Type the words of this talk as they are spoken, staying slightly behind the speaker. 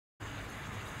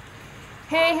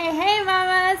Hey,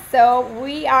 mamas! So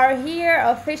we are here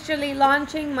officially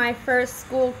launching my first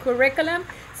school curriculum.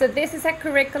 So this is a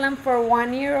curriculum for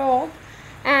 1 year old,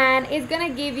 and it's gonna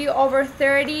give you over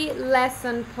 30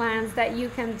 lesson plans that you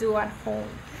can do at home.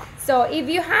 So if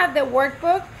you have the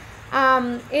workbook,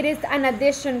 it is an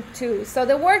addition to. So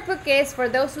the workbook is for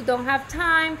those who don't have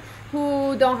time,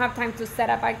 to set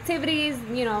up activities,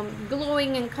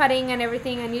 gluing and cutting and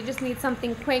everything, and you just need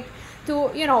something quick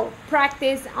to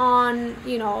practice on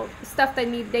stuff that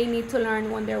they need to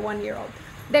learn when they're 1 year old.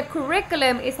 The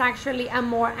curriculum is actually a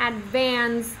more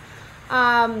advanced,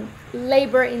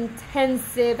 labor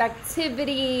intensive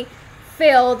activity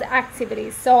filled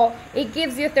activities. So it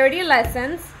gives you 30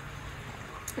 lessons,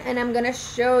 and I'm gonna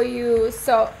show you.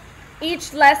 So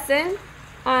each lesson,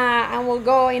 and we'll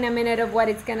go in a minute of what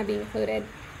it's gonna be included.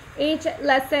 Each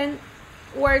lesson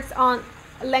works on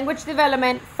language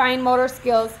development, fine motor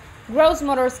skills, gross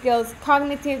motor skills,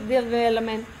 cognitive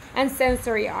development, and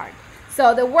sensory art.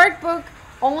 So the workbook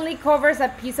only covers a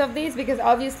piece of these because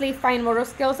obviously fine motor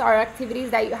skills are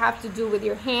activities that you have to do with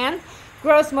your hand.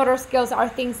 Gross motor skills are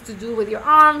things to do with your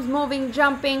arms, moving,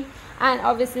 jumping, and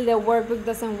obviously the workbook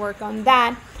doesn't work on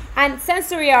that. And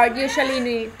sensory art, usually you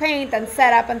need paint and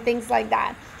setup and things like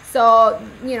that. So,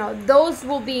 those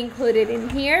will be included in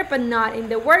here, but not in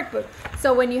the workbook.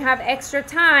 So when you have extra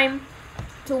time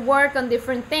to work on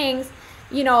different things,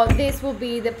 this will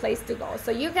be the place to go.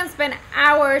 So you can spend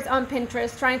hours on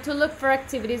Pinterest trying to look for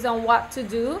activities on what to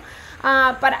do.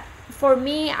 But for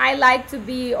me, I like to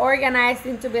be organized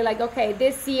and to be like, okay,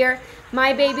 this year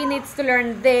my baby needs to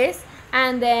learn this.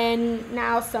 And then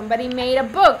now somebody made a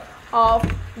book of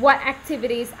what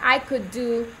activities I could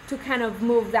do to kind of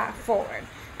move that forward.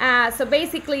 So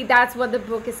basically that's what the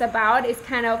book is about, is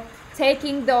kind of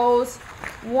taking those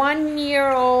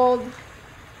 1-year-old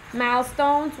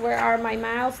milestones. Where are my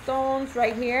milestones?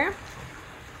 Right here.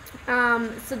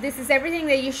 So this is everything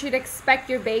that you should expect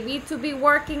your baby to be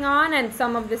working on, and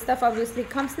some of the stuff obviously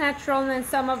comes natural, and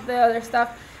some of the other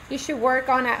stuff you should work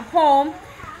on at home.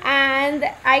 And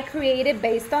I created,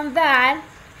 based on that,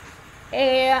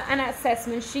 an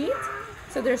assessment sheet.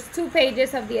 So there's 2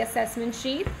 pages of the assessment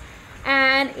sheet,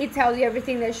 and it tells you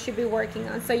everything that you should be working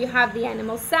on. So you have the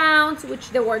animal sounds, which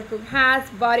the workbook has,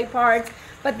 body parts,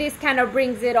 but this kind of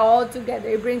brings it all together.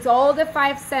 It brings all the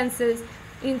 5 senses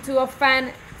into a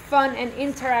fun and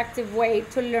interactive way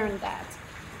to learn that.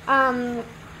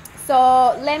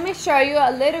 So let me show you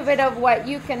a little bit of what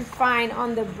you can find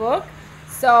on the book.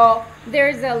 So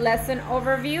there's a lesson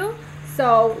overview.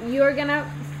 So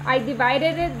I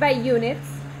divided it by units.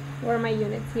 Where are my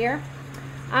units here?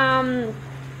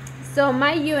 So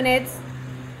my units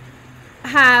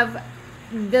have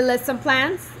the lesson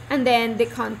plans and then the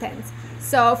contents.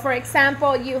 So for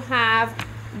example, you have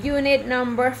unit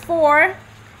number 4.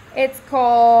 It's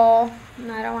called,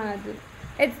 no, I don't want to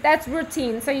do, that's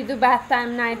routine. So you do bath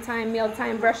time, nighttime, meal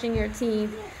time, brushing your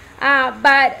teeth.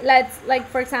 But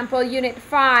for example, unit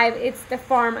 5, it's the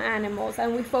farm animals,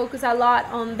 and we focus a lot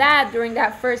on that during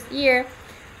that first year.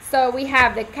 So we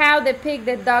have the cow, the pig,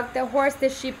 the duck, the horse, the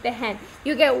sheep, the hen.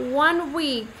 You get 1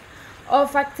 week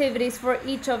of activities for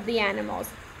each of the animals.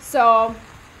 So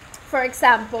for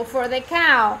example, for the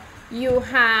cow, you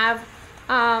have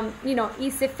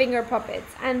easy finger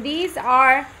puppets, and these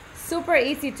are super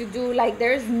easy to do. Like,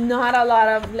 there's not a lot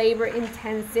of labor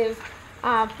intensive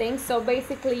things. So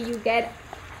basically you get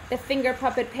the finger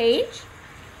puppet page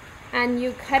and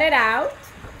you cut it out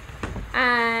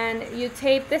and you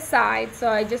tape the side. So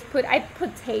I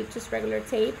put tape, just regular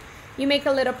tape. You make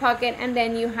a little pocket, and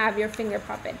then you have your finger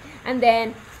puppet. And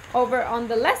then over on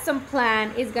the lesson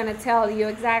plan is gonna tell you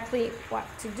exactly what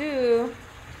to do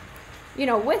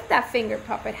with that finger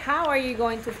puppet. How are you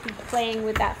going to be playing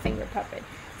with that finger puppet?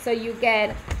 So you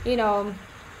get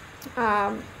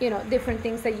different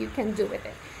things that you can do with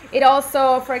it. It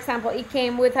also, for example, it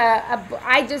came with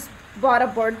I just bought a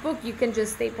board book. You can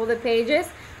just staple the pages,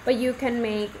 but you can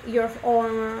make your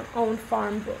own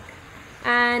farm book.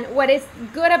 And what is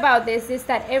good about this is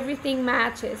that everything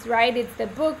matches, right? It's the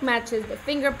book matches, the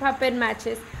finger puppet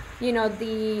matches,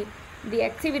 the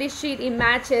activity sheet, it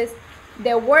matches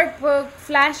the workbook,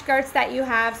 flashcards that you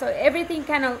have. So everything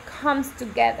kind of comes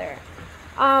together.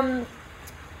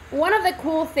 One of the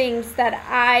cool things that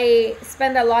I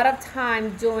spend a lot of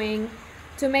time doing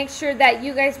to make sure that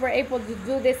you guys were able to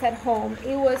do this at home,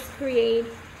 it was create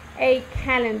a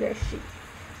calendar sheet.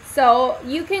 So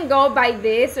you can go by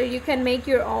this, or you can make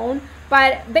your own,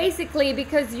 but basically,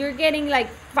 because you're getting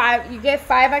you get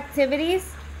 5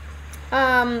 activities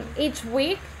each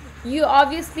week, you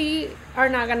obviously are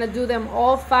not gonna do them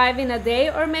all 5 in a day,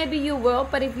 or maybe you will,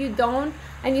 but if you don't,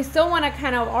 and you still want to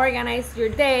kind of organize your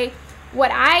day,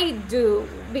 what I do,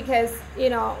 because you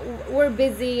know we're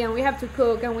busy and we have to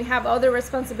cook and we have other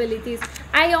responsibilities,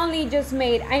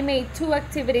 I made 2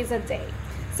 activities a day.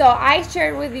 So I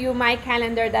shared with you my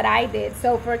calendar that I did.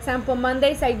 So for example,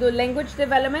 Mondays I do language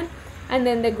development and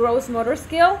then the gross motor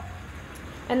skill,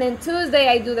 and then Tuesday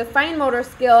I do the fine motor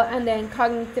skill and then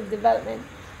cognitive development.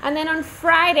 And then on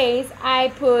Fridays, I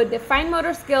put the fine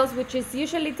motor skills, which is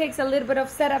usually takes a little bit of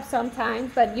setup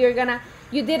sometimes, but you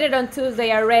did it on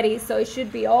Tuesday already, so it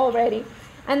should be all ready.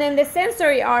 And then the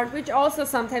sensory art, which also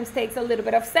sometimes takes a little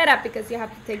bit of setup because you have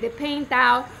to take the paint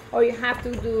out or you have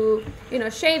to do,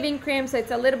 shaving cream, so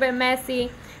it's a little bit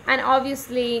messy. And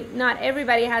obviously, not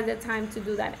everybody has the time to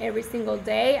do that every single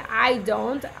day. I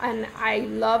don't, and I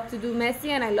love to do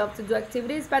messy and I love to do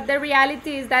activities, but the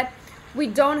reality is that we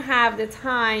don't have the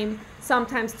time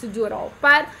sometimes to do it all.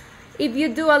 But if you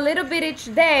do a little bit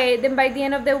each day, then by the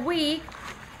end of the week,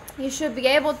 you should be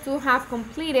able to have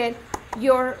completed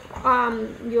your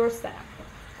setup.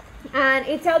 And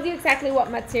it tells you exactly what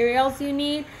materials you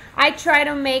need. I try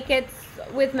to make it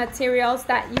with materials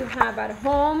that you have at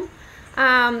home.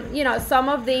 Some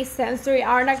of these sensory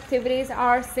art activities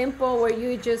are simple, where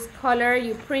you just color,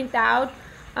 you print out.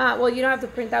 Well, you don't have to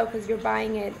print out because you're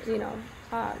buying it,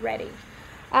 ready.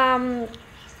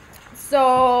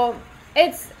 So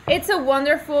it's a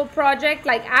wonderful project.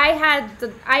 Like I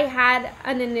had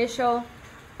an initial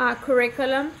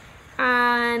curriculum,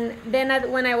 and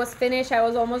then when I was finished, I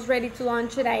was almost ready to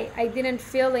launch it. I didn't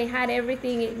feel they had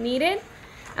everything it needed.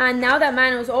 And now that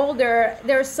Manu's older,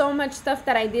 there's so much stuff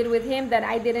that I did with him that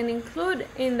I didn't include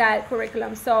in that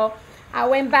curriculum. So I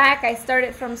went back, I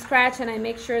started from scratch, and I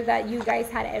make sure that you guys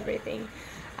had everything.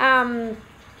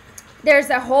 There's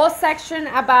a whole section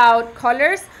about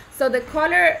colors. So the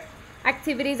color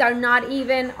activities are not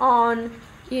even on,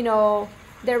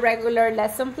 the regular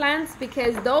lesson plans,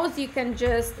 because those you can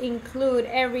just include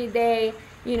every day,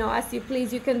 as you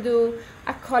please. You can do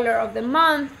a color of the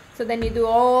month, so then you do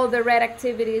all the red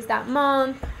activities that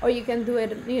month, or you can do it,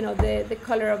 the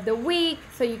color of the week,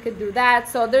 so you could do that.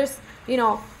 So there's,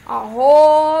 a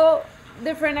whole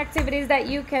different activities that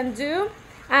you can do.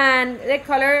 And the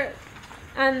colors,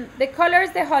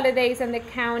 the holidays, and the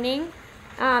counting,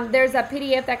 there's a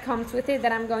PDF that comes with it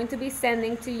that I'm going to be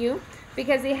sending to you,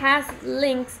 because it has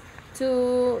links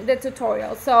to the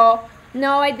tutorial. So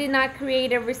no, I did not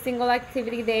create every single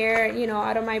activity there,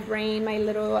 out of my brain, my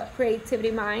little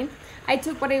creativity mind. I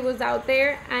took what it was out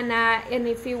there, and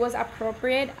if it was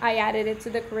appropriate, I added it to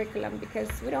the curriculum, because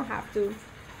we don't have to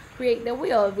create the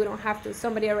wheel. We don't have to.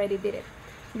 Somebody already did it.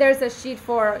 There's a sheet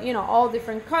for, all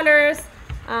different colors.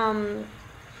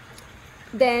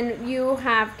 Then you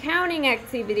have counting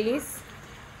activities.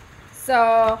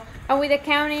 So, and with the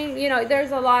counting,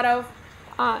 there's a lot of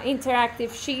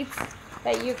interactive sheets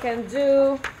that you can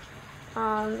do.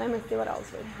 Let me see what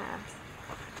else we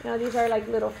have. These are like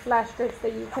little flashcards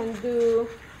that you can do.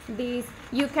 These,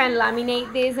 you can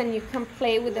laminate this, and you can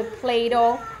play with the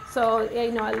Play-Doh. So, a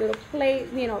little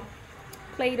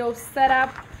Play-Doh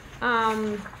setup.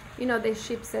 The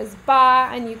sheet says "ba,"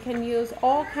 and you can use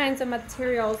all kinds of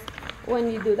materials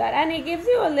when you do that. And it gives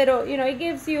you a little, it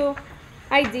gives you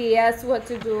ideas what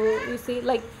to do. You see,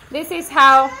 like, this is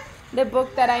how the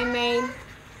book that I made.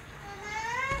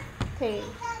 Okay.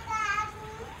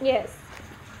 Yes.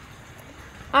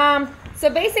 So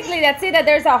basically that's it. That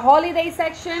there's a holiday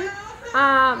section.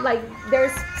 Like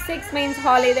there's 6 main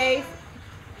holidays.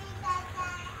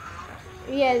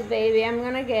 Yes, baby, I'm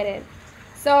gonna get it.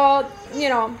 So,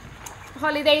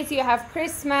 holidays, you have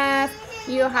Christmas,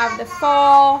 you have the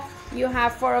fall, you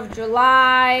have 4th of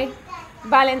July,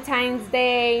 Valentine's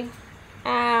Day,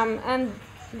 and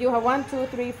you have 1, 2,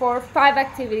 3, 4, 5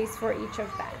 activities for each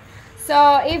of that.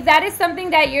 So if that is something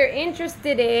that you're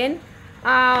interested in,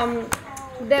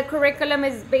 the curriculum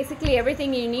is basically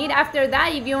everything you need. After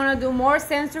that, if you want to do more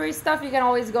sensory stuff, you can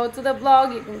always go to the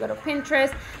blog, you can go to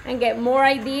Pinterest and get more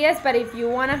ideas. But if you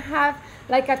want to have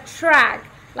like a track,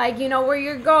 like where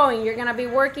you're going, you're going to be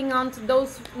working on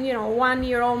those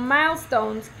 1-year-old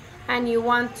milestones, and you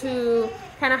want to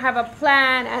kind of have a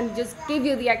plan and just give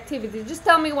you the activities, just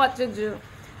tell me what to do.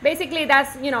 Basically,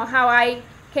 that's how I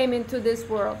came into this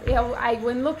world. I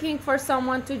went looking for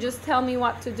someone to just tell me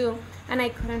what to do, and I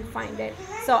couldn't find it,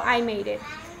 so I made it.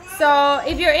 So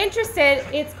if you're interested,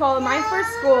 it's called My First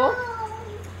School,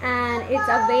 and it's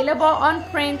available on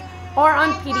print or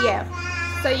on PDF.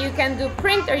 So you can do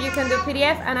print or you can do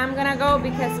PDF, and I'm gonna go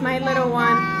because my little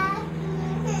one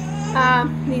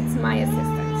needs my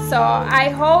assistance. So I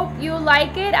hope you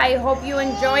like it. I hope you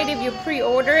enjoyed. If you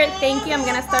pre-order it, thank you. I'm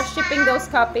gonna start shipping those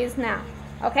copies now.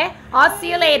 Okay, I'll see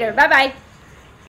you later. Bye bye.